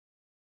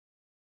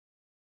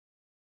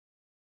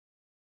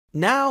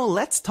Now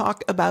let's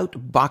talk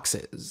about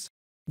boxes.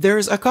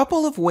 There's a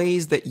couple of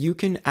ways that you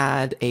can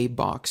add a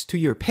box to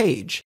your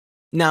page.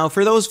 Now,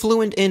 for those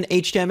fluent in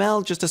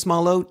HTML, just a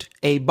small note,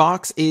 a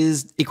box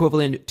is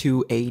equivalent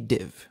to a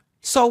div.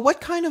 So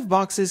what kind of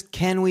boxes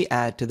can we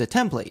add to the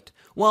template?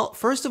 Well,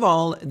 first of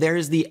all,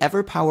 there's the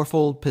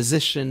ever-powerful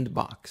positioned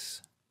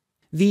box.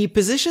 The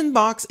position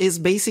box is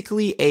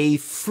basically a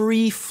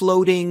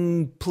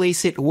free-floating,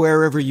 place it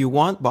wherever you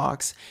want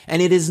box,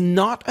 and it is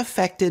not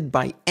affected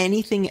by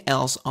anything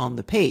else on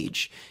the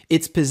page.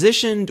 It's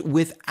positioned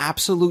with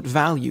absolute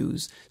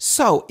values.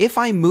 So if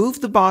I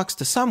move the box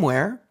to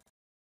somewhere,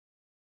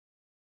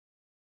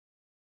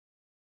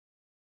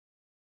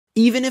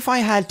 even if I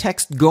had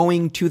text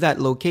going to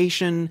that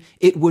location,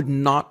 it would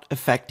not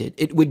affect it.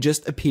 It would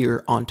just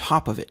appear on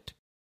top of it.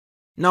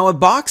 Now, a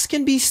box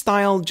can be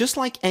styled just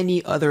like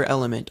any other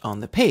element on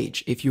the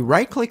page. If you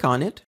right-click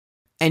on it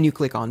and you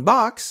click on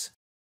box,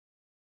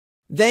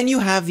 then you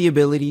have the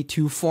ability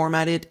to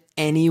format it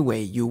any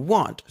way you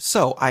want.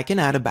 So I can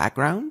add a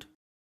background.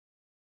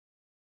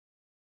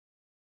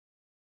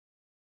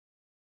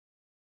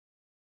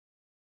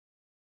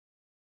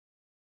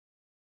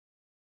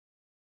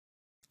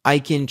 I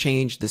can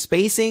change the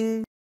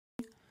spacing.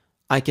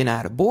 I can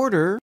add a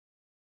border.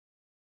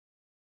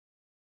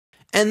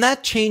 And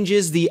that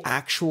changes the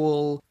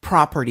actual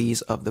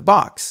properties of the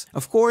box.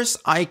 Of course,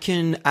 I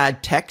can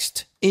add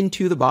text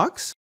into the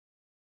box,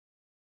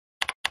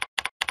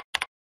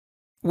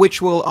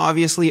 which will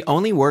obviously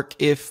only work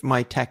if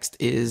my text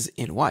is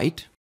in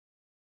white.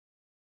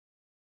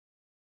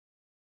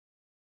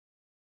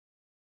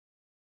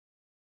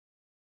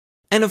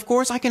 And of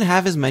course, I can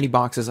have as many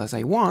boxes as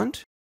I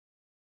want.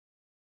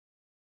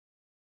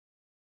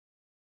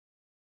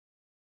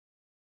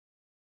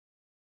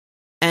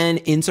 And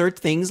insert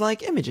things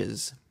like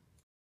images.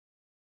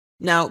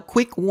 Now,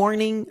 quick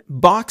warning,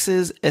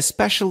 boxes,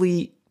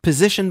 especially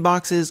position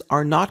boxes,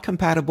 are not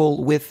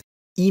compatible with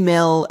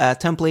email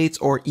templates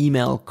or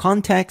email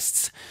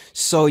contexts,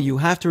 so you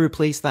have to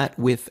replace that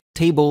with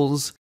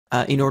tables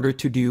in order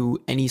to do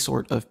any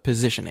sort of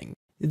positioning.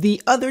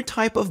 The other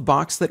type of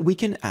box that we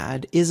can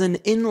add is an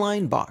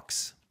inline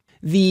box.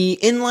 The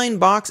inline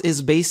box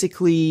is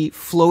basically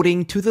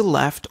floating to the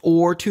left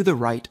or to the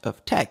right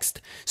of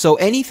text. So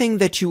anything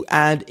that you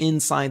add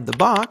inside the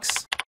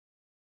box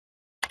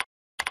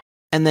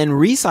and then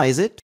resize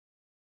it,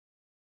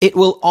 it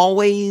will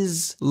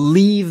always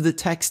leave the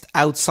text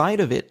outside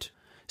of it,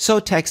 so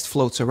text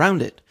floats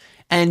around it.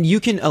 And you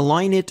can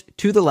align it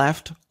to the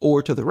left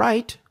or to the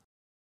right,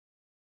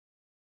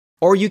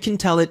 or you can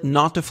tell it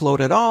not to float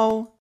at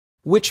all,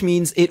 which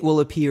means it will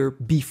appear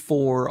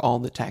before all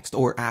the text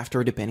or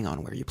after, depending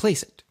on where you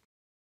place it.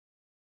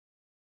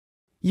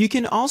 You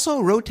can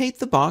also rotate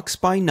the box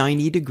by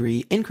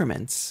 90-degree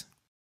increments.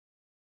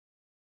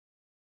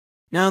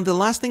 Now, the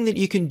last thing that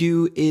you can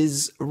do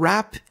is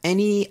wrap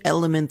any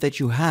element that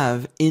you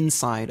have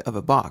inside of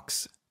a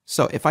box.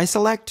 So if I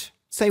select,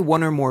 say,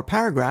 one or more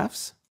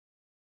paragraphs,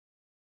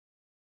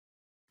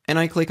 and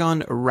I click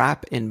on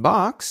Wrap in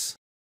Box,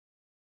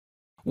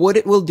 what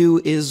it will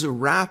do is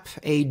wrap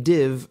a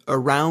div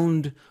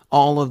around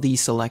all of the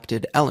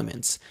selected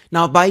elements.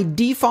 Now, by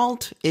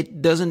default,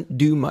 it doesn't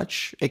do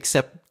much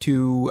except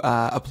to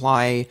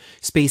apply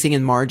spacing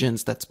and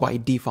margins that's by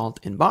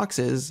default in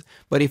boxes.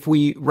 But if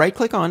we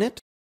right-click on it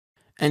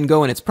and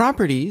go in its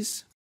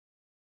properties,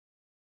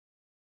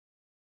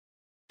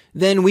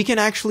 then we can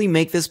actually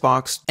make this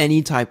box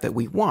any type that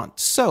we want.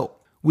 So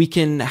we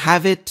can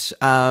have it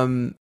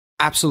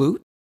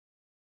absolute,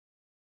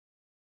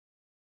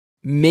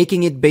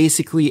 making it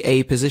basically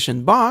a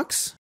positioned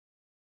box,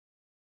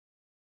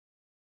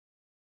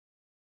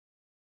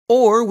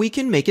 or we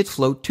can make it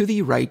float to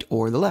the right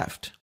or the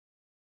left.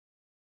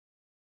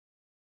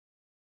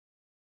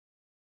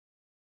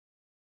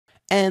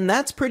 And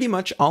that's pretty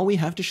much all we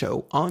have to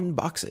show on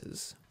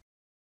boxes.